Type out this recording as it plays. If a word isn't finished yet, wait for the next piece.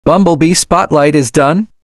Bumblebee spotlight is done.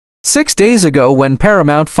 6 days ago when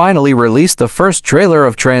Paramount finally released the first trailer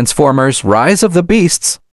of Transformers: Rise of the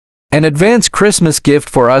Beasts. An advance Christmas gift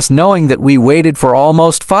for us, knowing that we waited for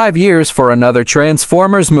almost 5 years for another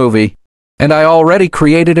Transformers movie. And I already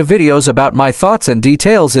created a videos about my thoughts and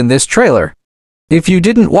details in this trailer. If you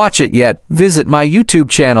didn't watch it yet, visit my YouTube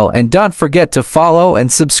channel and don't forget to follow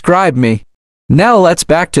and subscribe me. Now let's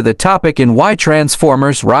back to the topic in why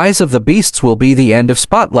Transformers: Rise of the Beasts will be the end of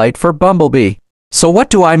spotlight for Bumblebee. So what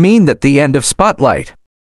do I mean that the end of spotlight?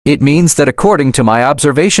 It means that according to my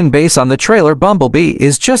observation based on the trailer, Bumblebee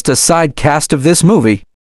is just a side cast of this movie.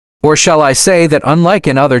 Or shall I say that unlike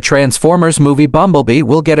in other Transformers movie, Bumblebee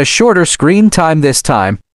will get a shorter screen time this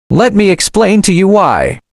time. Let me explain to you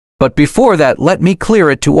why. But before that, let me clear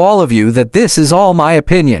it to all of you that this is all my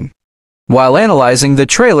opinion. While analyzing the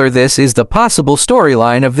trailer, this is the possible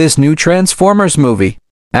storyline of this new Transformers movie.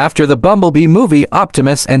 After the Bumblebee movie,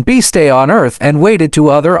 Optimus and Bee stay on Earth and waited to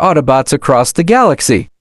other Autobots across the galaxy.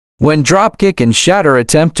 When Dropkick and Shatter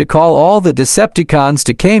attempt to call all the Decepticons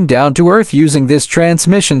to come down to Earth using this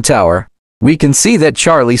transmission tower, we can see that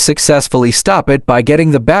Charlie successfully stop it by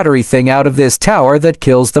getting the battery thing out of this tower that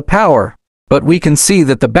kills the power. But we can see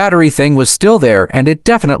that the battery thing was still there and it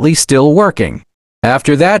definitely still working.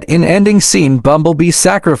 After that, in ending scene, Bumblebee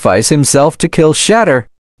sacrificed himself to kill Shatter,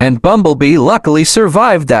 and Bumblebee luckily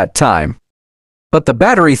survived that time. But the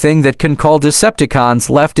battery thing that can call Decepticons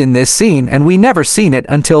left in this scene, and we never seen it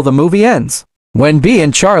until the movie ends. When Bee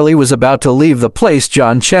and Charlie was about to leave the place,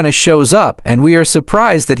 John Cena shows up, and we are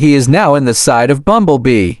surprised that he is now in the side of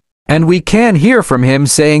Bumblebee. And we can hear from him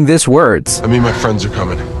saying these words. I mean, my friends are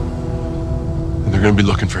coming. And they're gonna be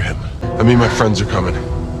looking for him. I mean, my friends are coming.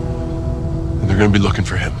 And they're gonna be looking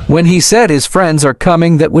for him. When he said his friends are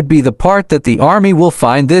coming, that would be the part that the army will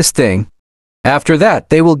find this thing. After that,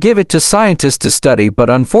 they will give it to scientists to study,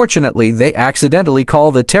 but unfortunately they accidentally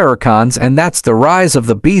call the Terrorcons, and that's the rise of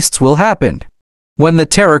the beasts will happen. When the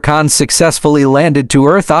Terrorcons successfully landed to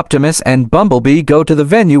Earth, Optimus and Bumblebee go to the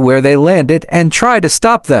venue where they landed and try to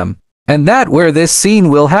stop them. And that where this scene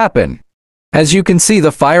will happen. As you can see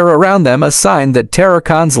the fire around them, a sign that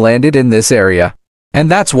Terrorcons landed in this area.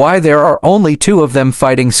 And that's why there are only 2 of them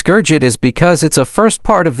fighting Scourge. It is because it's a first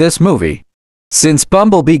part of this movie. Since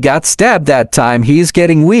Bumblebee got stabbed that time, he's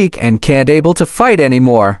getting weak and can't able to fight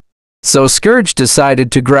anymore. So Scourge decided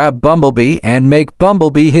to grab Bumblebee and make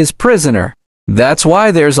Bumblebee his prisoner. That's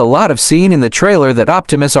why there's a lot of scene in the trailer that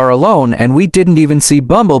Optimus are alone, and we didn't even see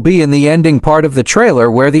Bumblebee in the ending part of the trailer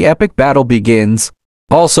where the epic battle begins.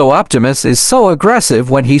 Also, Optimus is so aggressive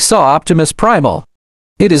when he saw Optimus Primal.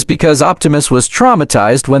 It is because Optimus was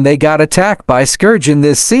traumatized when they got attacked by Scourge in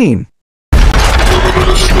this scene.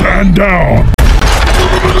 Stand down!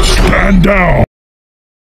 Stand down!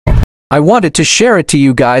 I wanted to share it to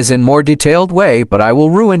you guys in more detailed way, but I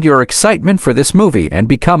will ruin your excitement for this movie and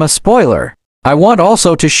become a spoiler. I want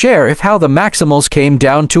also to share if how the Maximals came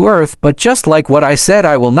down to Earth, but just like what I said,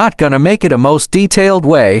 I will not gonna make it a most detailed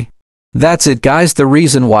way. That's it guys, the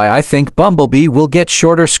reason why I think Bumblebee will get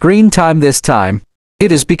shorter screen time this time.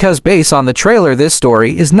 It is because based on the trailer, this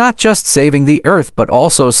story is not just saving the Earth but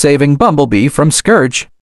also saving Bumblebee from Scourge.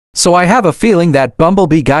 So I have a feeling that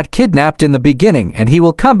Bumblebee got kidnapped in the beginning and he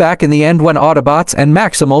will come back in the end when Autobots and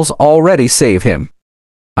Maximals already save him.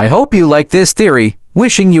 I hope you like this theory.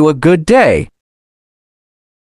 Wishing you a good day.